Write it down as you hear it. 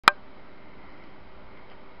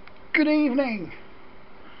Good evening.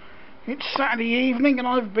 It's Saturday evening and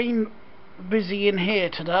I've been busy in here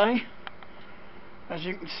today. As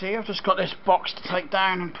you can see, I've just got this box to take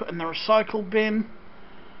down and put in the recycle bin.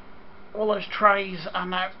 All those trays are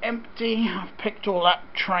now empty. I've picked all that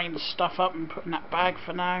train stuff up and put in that bag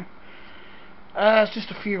for now. There's just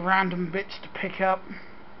a few random bits to pick up.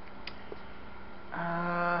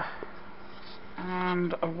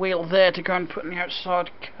 And a wheel there to go and put in the outside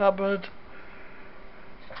cupboard.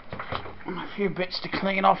 And a few bits to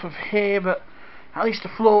clean off of here, but at least the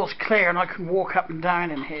floor's clear and I can walk up and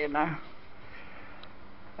down in here now.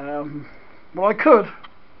 Well, I could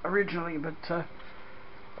originally, but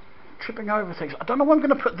tripping over things. I don't know where I'm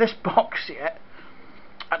going to put this box yet.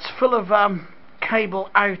 It's full of cable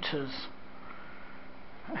outers.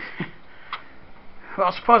 Well,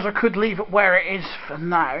 I suppose I could leave it where it is for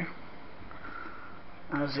now,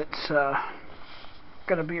 as it's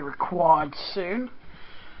going to be required soon.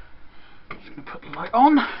 Just going to put the light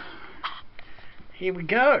on. Here we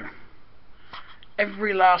go.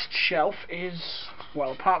 Every last shelf is,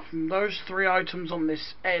 well, apart from those three items on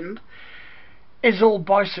this end, is all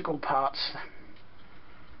bicycle parts.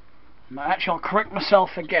 Now, actually, I'll correct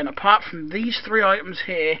myself again. Apart from these three items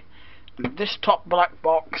here and this top black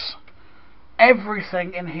box,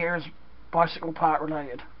 everything in here is bicycle part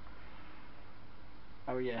related.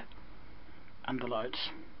 Oh yeah, and the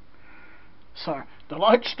lights. So, the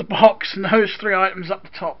lights, the box, and those three items up the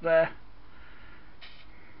top there.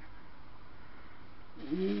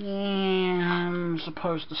 Yeah, I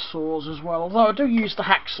suppose the saws as well, although I do use the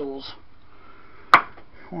hacksaws.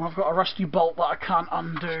 Well, I've got a rusty bolt that I can't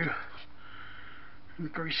undo. And the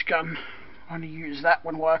grease gun, I only use that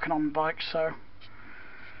when working on bikes, so...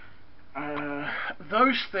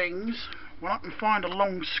 those things, when I can find a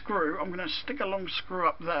long screw, I'm going to stick a long screw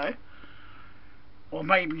up there, or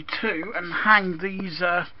maybe two, and hang these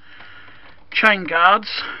chain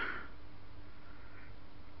guards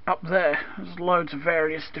up there. There's loads of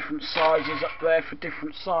various different sizes up there for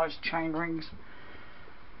different size chain rings,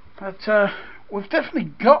 but we've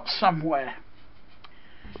definitely got somewhere.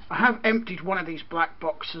 I have emptied one of these black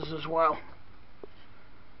boxes as well.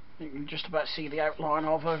 You can just about see the outline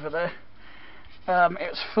of over there.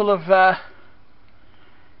 It's full of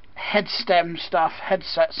head stem stuff,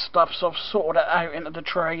 headset stuff, so I've sorted it out into the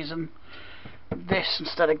trays and this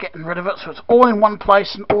instead of getting rid of it, so it's all in one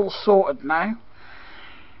place and all sorted now.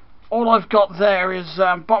 All I've got there is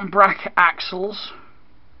bottom bracket axles,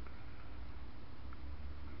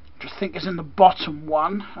 which I think is in the bottom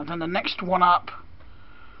one, and then the next one up,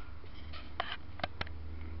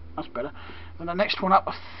 that's better, and the next one up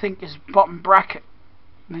I think is bottom bracket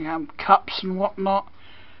cups and whatnot.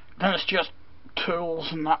 Then it's just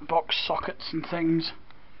tools and that box sockets and things.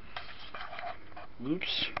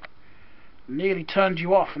 Oops, nearly turned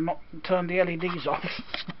you off and not turned the LEDs off.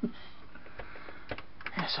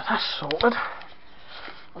 Yeah, so that's sorted.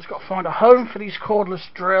 I've just got to find a home for these cordless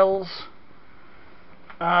drills.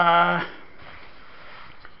 I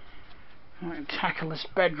can tackle this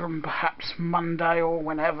bedroom perhaps Monday or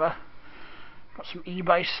whenever. Got some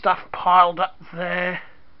eBay stuff piled up there.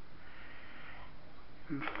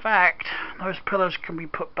 In fact, those pillows can be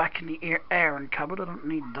put back in the airing cupboard. I don't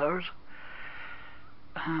need those.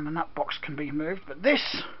 And then that box can be moved. But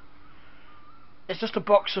this is just a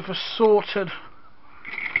box of assorted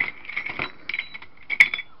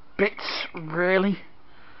bits, really.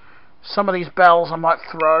 Some of these bells I might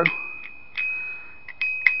throw.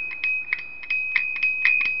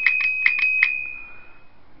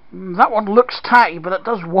 That one looks tatty, but it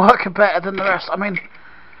does work better than the rest. I mean,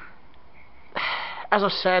 as I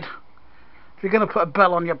said, if you're going to put a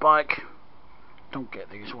bell on your bike, don't get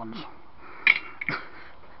these ones.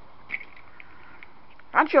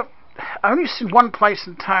 Actually, I've only seen one place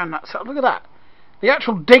in town that's... Look at that. The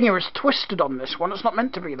actual dinger is twisted on this one. It's not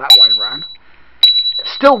meant to be that way round. It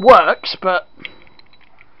still works, but...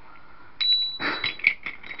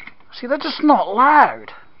 See, they're just not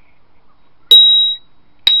loud.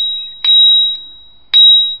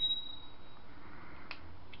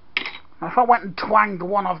 Now, if I went and twanged the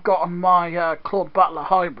one I've got on my Claude Butler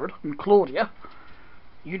Hybrid and Claudia,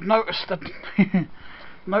 you'd notice the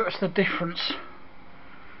notice the difference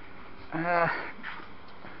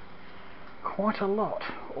quite a lot,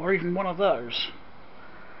 or even one of those.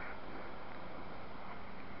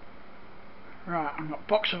 Right, I've got a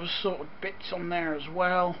box of assorted bits on there as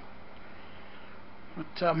well,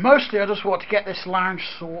 but mostly I just want to get this lounge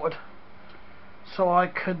sorted so I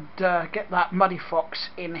could get that Muddy Fox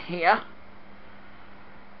in here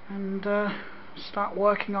and start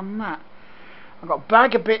working on that. I've got a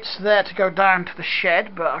bag of bits there to go down to the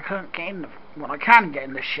shed, but I can't get in. Well, I can get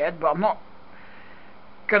in the shed, but I'm not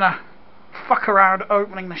gonna fuck around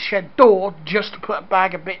opening the shed door just to put a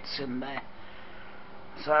bag of bits in there.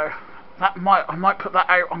 So I might put that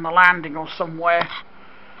out on the landing or somewhere,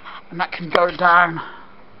 and that can go down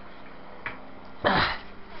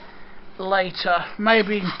later.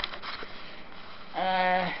 Maybe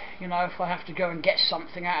you know, if I have to go and get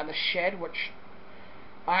something out of the shed, which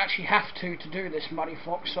I actually have to do this, Muddy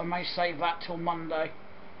Fox, so I may save that till Monday.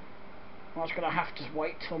 I was going to have to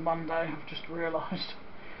wait till Monday, I've just realised.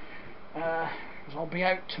 Because I'll be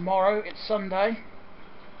out tomorrow, it's Sunday.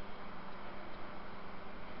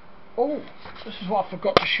 Oh, this is what I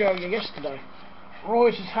forgot to show you yesterday.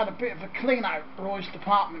 Roy's has had a bit of a clean out, Roy's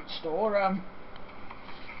department store.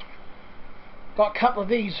 Got a couple of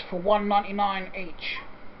these for $1.99 each.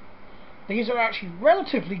 These are actually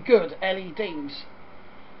relatively good LEDs.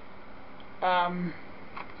 Has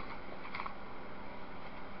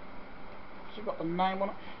it got the name on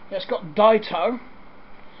it? Yeah, it's got Dyto.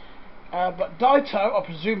 But Dyto, I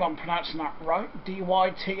presume I'm pronouncing that right,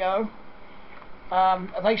 D-Y-T-O.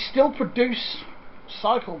 They still produce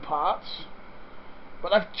cycle parts,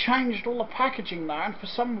 but they've changed all the packaging now, and for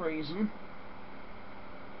some reason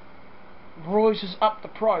Roy's has upped the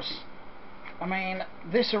price. I mean,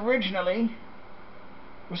 this originally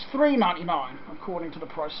was $3.99 according to the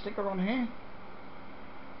price sticker on here,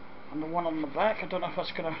 and the one on the back. I don't know if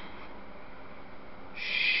that's going to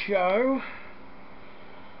show,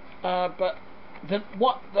 but the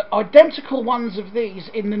identical ones of these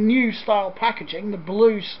in the new style packaging, the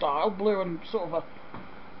blue style, blue and sort of a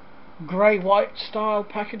grey-white style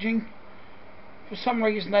packaging, for some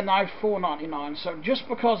reason they're now $4.99. So just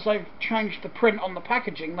because they've changed the print on the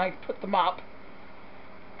packaging, they've put them up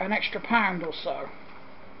an extra £1 or so.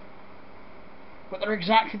 But they're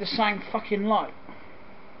exactly the same fucking light.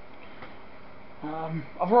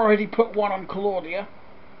 I've already put one on Claudia,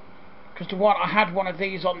 because I had one of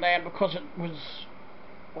these on there, and because it was,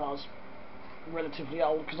 well, I was relatively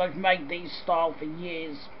old, because I've made these style for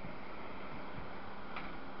years.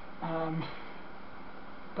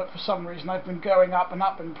 But for some reason they've been going up and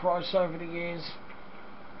up in price over the years.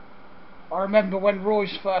 I remember when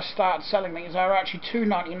Roy's first started selling these, they were actually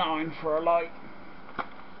 $2.99 for a light.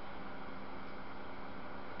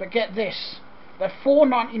 But get this, they're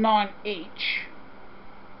 $4.99 each,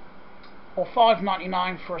 or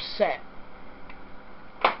 $5.99 for a set.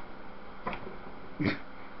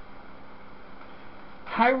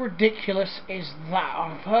 How ridiculous is that?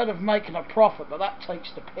 I've heard of making a profit, but that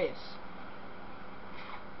takes the piss.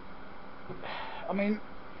 I mean,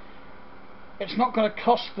 it's not going to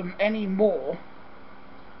cost them any more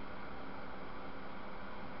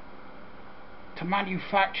to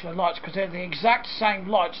manufacture the lights, because they're the exact same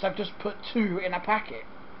lights. They've just put two in a packet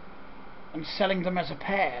and selling them as a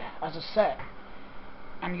pair, as a set,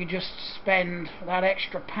 and you just spend that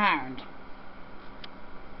extra £1.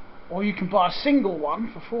 Or you can buy a single one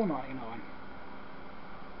for $4.99.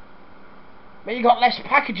 But you got less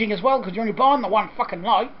packaging as well, because you're only buying the one fucking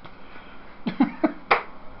light.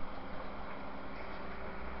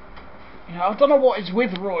 You know, I don't know what is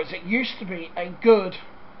with Roy's. It used to be a good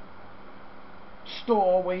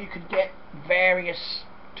store where you could get various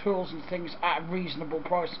tools and things at a reasonable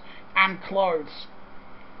price, and clothes.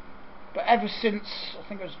 But ever since, I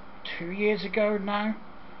think it was 2 years ago now,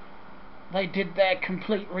 they did their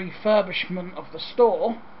complete refurbishment of the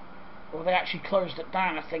store, or they actually closed it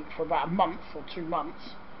down, I think, for about a month or 2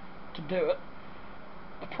 months to do it.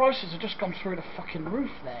 The prices have just gone through the fucking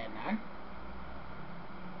roof there now.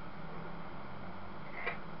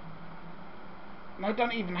 And they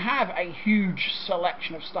don't even have a huge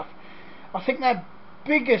selection of stuff. I think their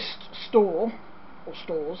biggest store, or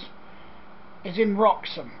stores, is in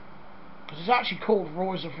Wroxham, because it's actually called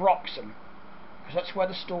Roy's of Wroxham, because that's where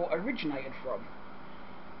the store originated from,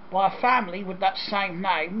 by a family with that same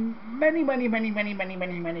name many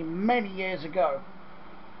years ago.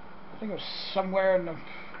 I think it was somewhere in the,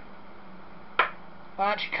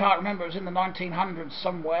 I actually can't remember, it was in the 1900s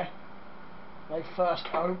somewhere they first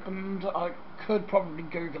opened. I could probably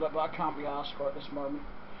Google it, but I can't be asked right this moment.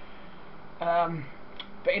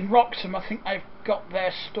 But in Wroxham, I think they've got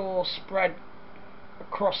their store spread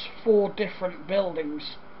across 4 different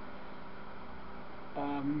buildings.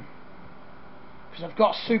 Because they've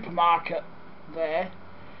got a supermarket there.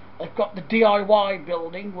 They've got the DIY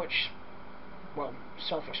building, which, well,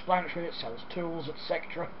 self-explanatory, it sells tools,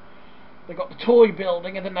 etc. They've got the toy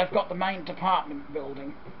building, and then they've got the main department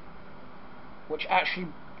building, which actually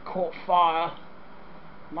caught fire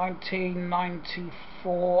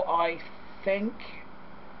 1994, I think.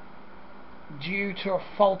 due to a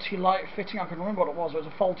faulty light fitting. I can remember what it was. It was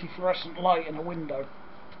a faulty fluorescent light in a window.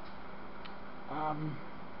 I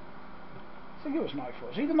think it was 94. It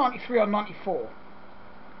was either 93 or 94.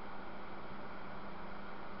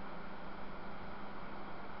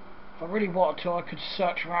 If I really wanted to, I could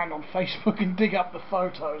search around on Facebook and dig up the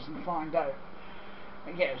photos and find out.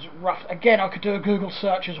 And yeah, it was rough. Again, I could do a Google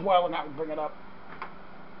search as well and that would bring it up.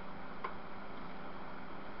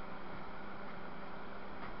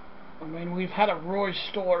 I mean, we've had a Roy's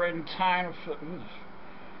store in town for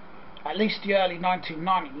at least the early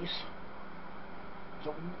 1990s.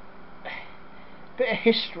 So, bit of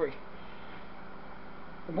history.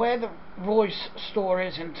 Where the Roy's store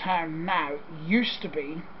is in town now used to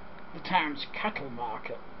be the town's cattle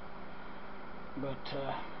market, but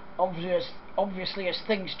obviously as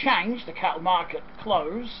things changed, the cattle market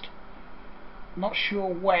closed. Not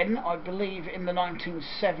sure when. I believe in the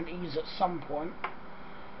 1970s at some point.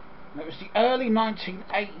 And it was the early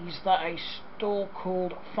 1980s that a store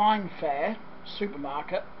called Fine Fare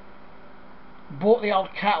Supermarket bought the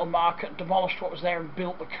old cattle market, demolished what was there and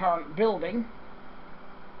built the current building.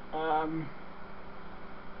 Was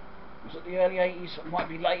it the early 80s? It might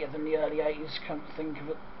be later than the early 80s, come to think of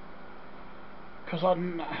it. Because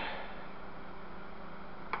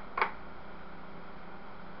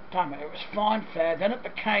damn it, it was Fine Fare, then it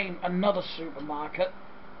became another supermarket.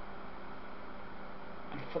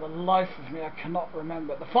 And for the life of me, I cannot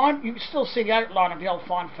remember. You can still see the outline of the old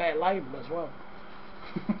Fine Fare label as well.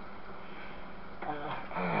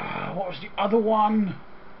 What was the other one?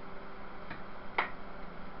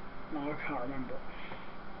 No, I can't remember.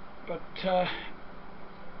 But,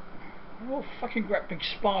 oh, fucking great big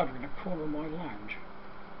spider in the corner of my lounge.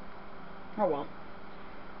 Oh well.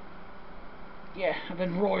 Yeah, and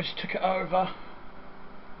then Roy's took it over.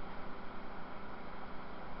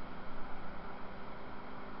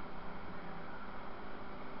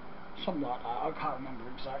 Something like that, I can't remember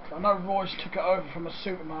exactly. I know Roy's took it over from a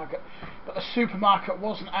supermarket, but the supermarket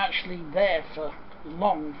wasn't actually there for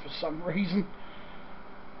long for some reason.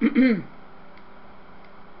 Keep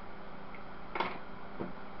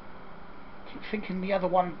thinking the other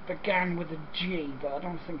one began with a G, but I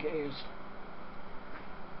don't think it is.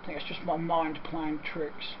 I think it's just my mind playing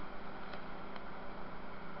tricks.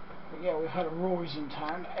 But yeah, we've had a Roy's in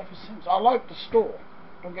town ever since. I like the store,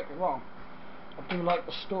 don't get me wrong. I do like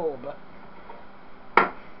the store, but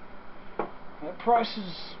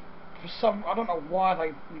prices for some, I don't know why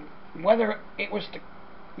they, whether it was to,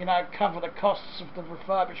 you know, cover the costs of the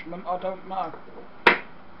refurbishment, I don't know.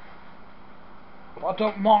 I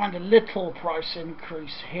don't mind a little price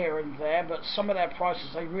increase here and there, but some of their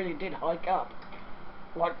prices they really did hike up,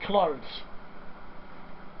 like clothes.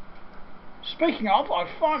 Speaking of, I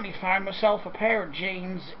finally found myself a pair of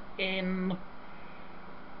jeans in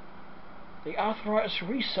the Arthritis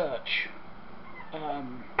Research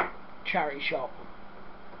charity shop.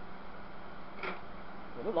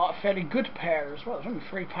 They look like a fairly good pair as well. It was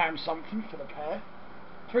only £3 something for the pair.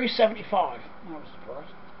 £3.75. I was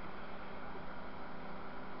surprised.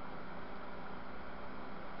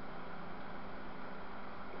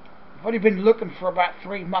 I've only been looking for about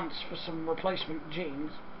 3 months for some replacement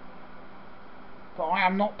jeans, but I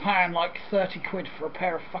am not paying like 30 quid for a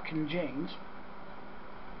pair of fucking jeans.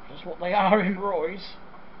 That's what they are in Roy's.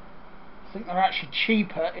 I think they're actually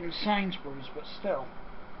cheaper in Sainsbury's, but still.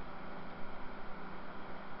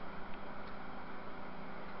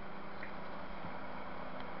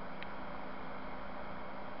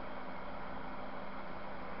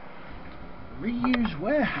 Reuse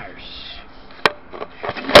warehouse.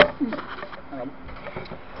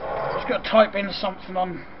 Just got to type in something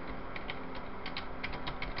on.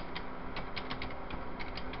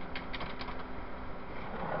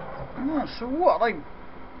 Oh, so what they?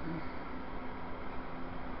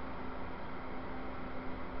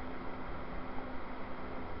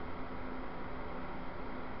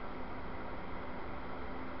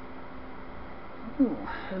 Oh,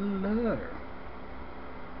 hello.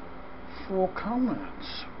 4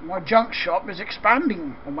 comments. My junk shop is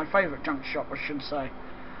expanding, or my favourite junk shop, I should say.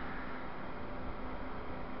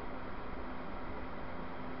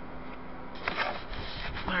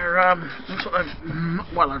 They're that's what I've,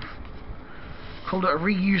 well, I've called it a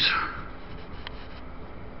reuse.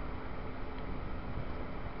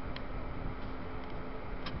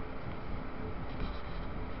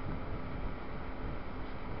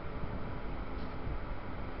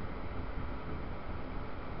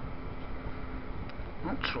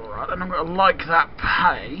 That's alright, and I'm going to like that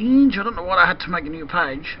page. I don't know what I had to make a new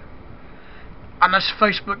page. Unless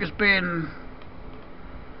Facebook is being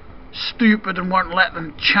stupid and won't let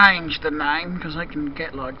them change the name, because they can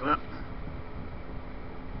get like that.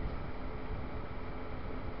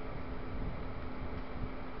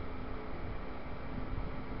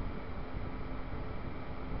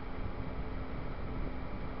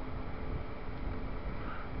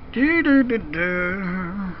 Do do do do.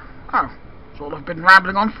 Oh, that's all I've been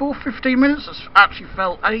rambling on for. 15 minutes. It's actually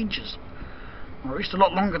felt ages, or at least a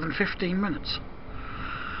lot longer than 15 minutes.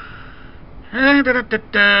 Da, da, da,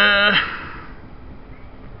 da.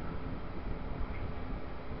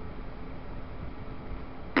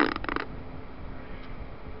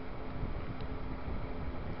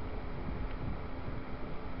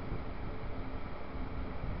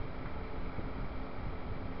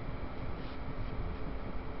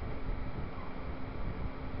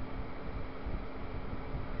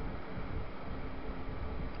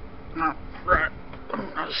 Oh, right.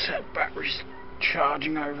 I'll set batteries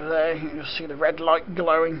charging over there. You'll see the red light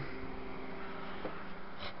glowing.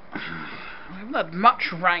 We haven't had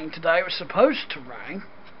much rain today. It was supposed to rain.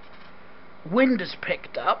 Wind has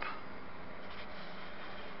picked up.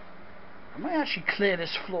 I may actually clear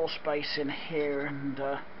this floor space in here and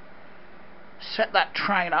set that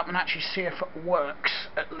train up and actually see if it works,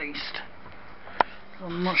 at least.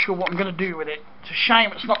 I'm not sure what I'm going to do with it. It's a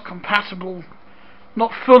shame it's not compatible,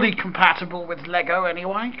 not fully compatible with Lego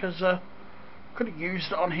anyway, because I could have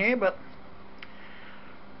used it on here, but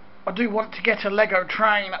I do want to get a Lego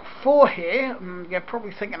train for here, and you're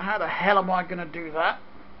probably thinking, how the hell am I going to do that?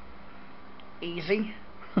 Easy.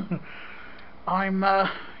 I'm going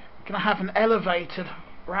to have an elevated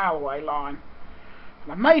railway line.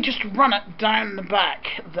 And I may just run it down the back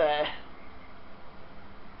there.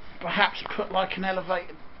 Perhaps put like an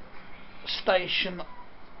elevated station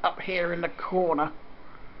up here in the corner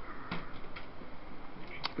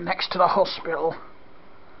next to the hospital,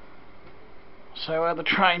 so the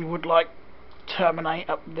train would like terminate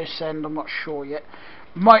up this end. I'm not sure yet.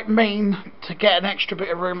 Might mean to get an extra bit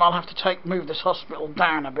of room I'll have to move this hospital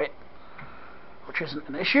down a bit, which isn't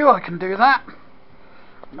an issue. I can do that.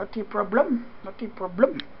 Not a problem. Not a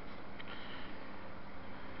problem.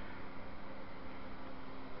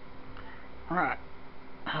 Right.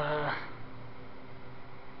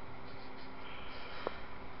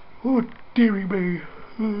 Oh dearie me.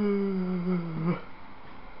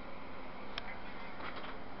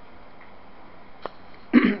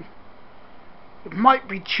 It might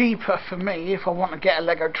be cheaper for me, if I want to get a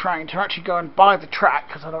Lego train, to actually go and buy the track,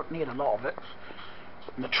 because I don't need a lot of it.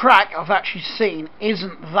 And the track I've actually seen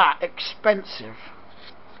isn't that expensive,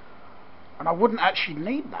 and I wouldn't actually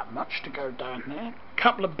need that much to go down there. A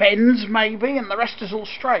couple of bends maybe, and the rest is all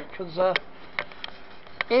straight, because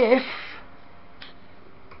if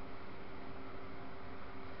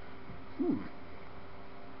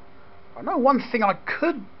I know one thing I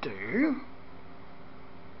could do.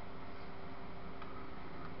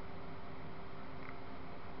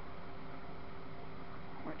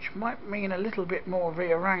 Which might mean a little bit more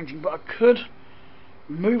rearranging, but I could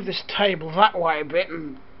move this table that way a bit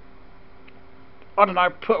and, I don't know,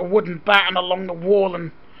 put a wooden batten along the wall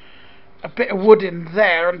and a bit of wood in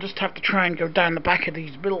there, and just have to try and go down the back of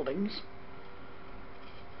these buildings.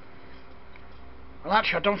 Well,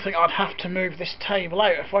 actually, I don't think I'd have to move this table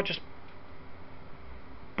out if I just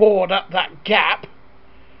board up that gap.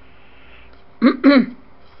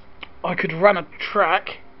 I could run a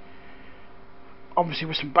track, obviously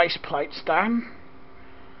with some base plates down.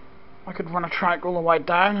 I could run a track all the way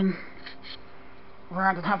down and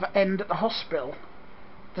round and have an end at the hospital.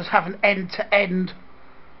 Just have an end-to-end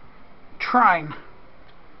train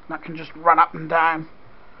that can just run up and down.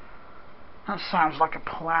 That sounds like a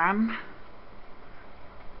plan.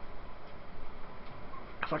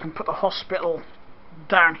 Because I can put the hospital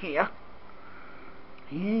down here.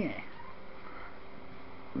 Yeah.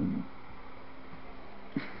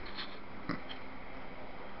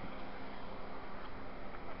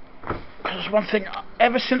 Because one thing,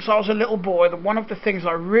 ever since I was a little boy, one of the things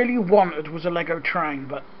I really wanted was a Lego train,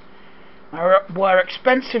 but they were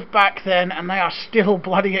expensive back then, and they are still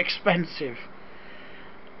bloody expensive.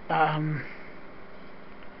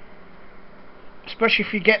 Especially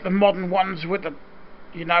if you get the modern ones with the,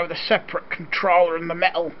 you know, the separate controller and the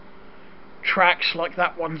metal tracks like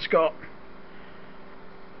that one's got.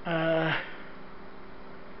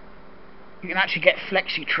 You can actually get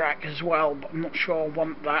flexi track as well, but I'm not sure I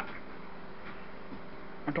want that.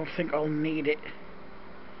 I don't think I'll need it.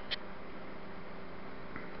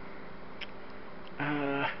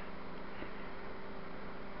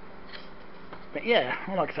 But yeah,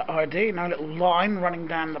 I like that idea. No little line running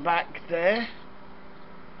down the back there.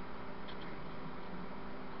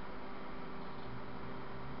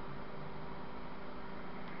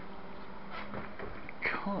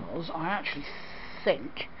 Because I actually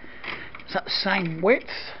think it's at the same width.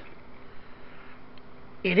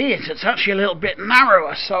 It is. It's actually a little bit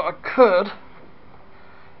narrower, so I could,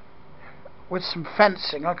 with some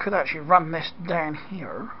fencing, I could actually run this down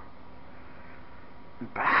here.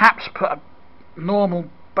 And perhaps put a normal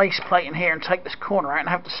base plate in here and take this corner out and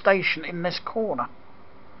have the station in this corner.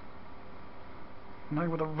 You know,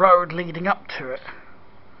 with a road leading up to it.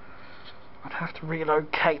 I'd have to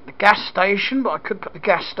relocate the gas station, but I could put the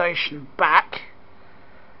gas station back.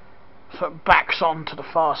 So it backs on to the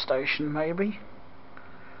fire station, maybe.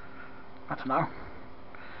 I don't know.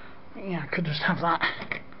 Yeah, I could just have that.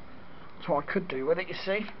 That's what I could do with it, you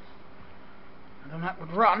see. And then that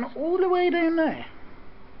would run all the way down there.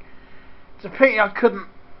 It's a pity I couldn't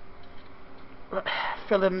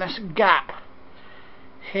fill in this gap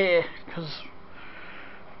here,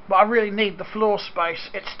 but I really need the floor space.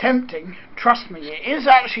 It's tempting, trust me, it is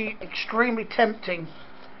actually extremely tempting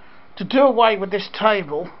to do away with this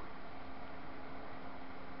table,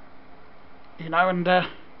 you know, and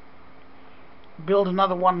build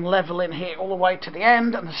another one level in here all the way to the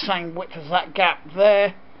end and the same width as that gap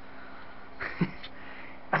there.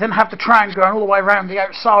 I didn't have to try and go all the way around the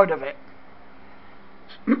outside of it.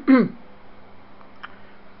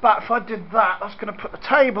 But if I did that, that's going to put the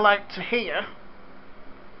table out to here,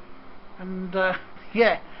 and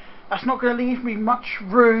yeah, that's not going to leave me much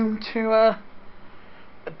room to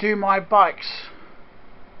do my bikes.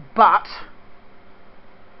 But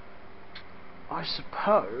I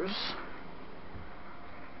suppose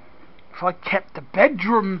if I kept the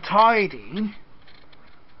bedroom tidy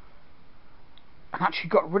and actually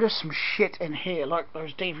got rid of some shit in here, like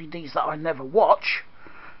those DVDs that I never watch,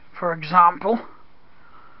 for example,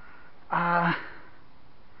 I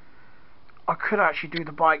could actually do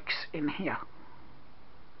the bikes in here.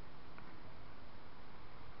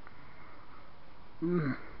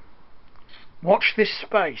 Watch this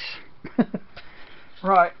space.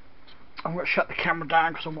 Right, I'm going to shut the camera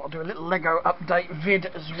down because I want to do a little Lego update vid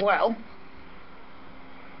as well.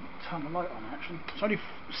 Turn the light on actually. It's only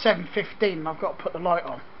 7:15 and I've got to put the light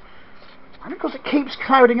on. And because it keeps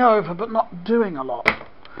clouding over but not doing a lot.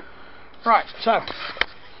 Right, so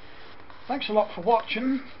thanks a lot for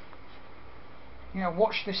watching. You know,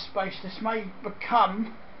 watch this space. This may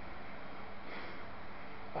become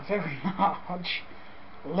a very large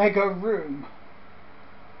Lego room.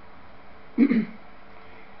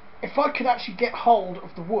 If I could actually get hold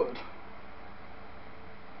of the wood,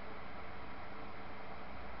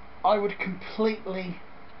 I would completely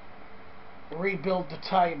rebuild the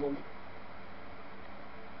table.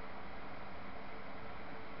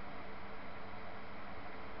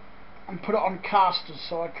 And put it on casters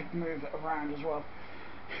so I could move it around as well.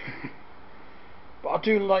 But I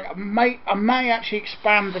do like, I may actually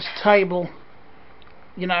expand this table,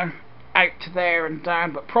 you know, out to there and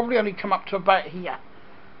down, but probably only come up to about here.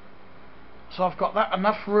 So I've got that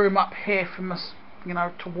enough room up here for me, you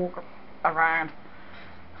know, to walk around.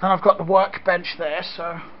 Then I've got the workbench there,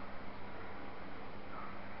 so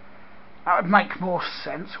that would make more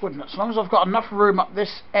sense, wouldn't it? As long as I've got enough room up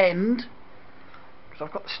this end. So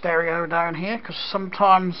I've got the stereo down here, because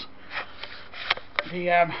sometimes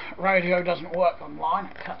the radio doesn't work online,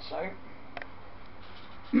 it cuts out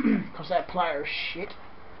because their player is shit.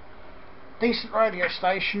 Decent radio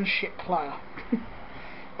station, shit player.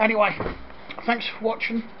 Anyway, thanks for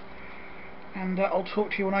watching, and I'll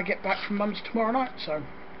talk to you when I get back from Mum's tomorrow night, so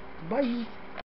bye.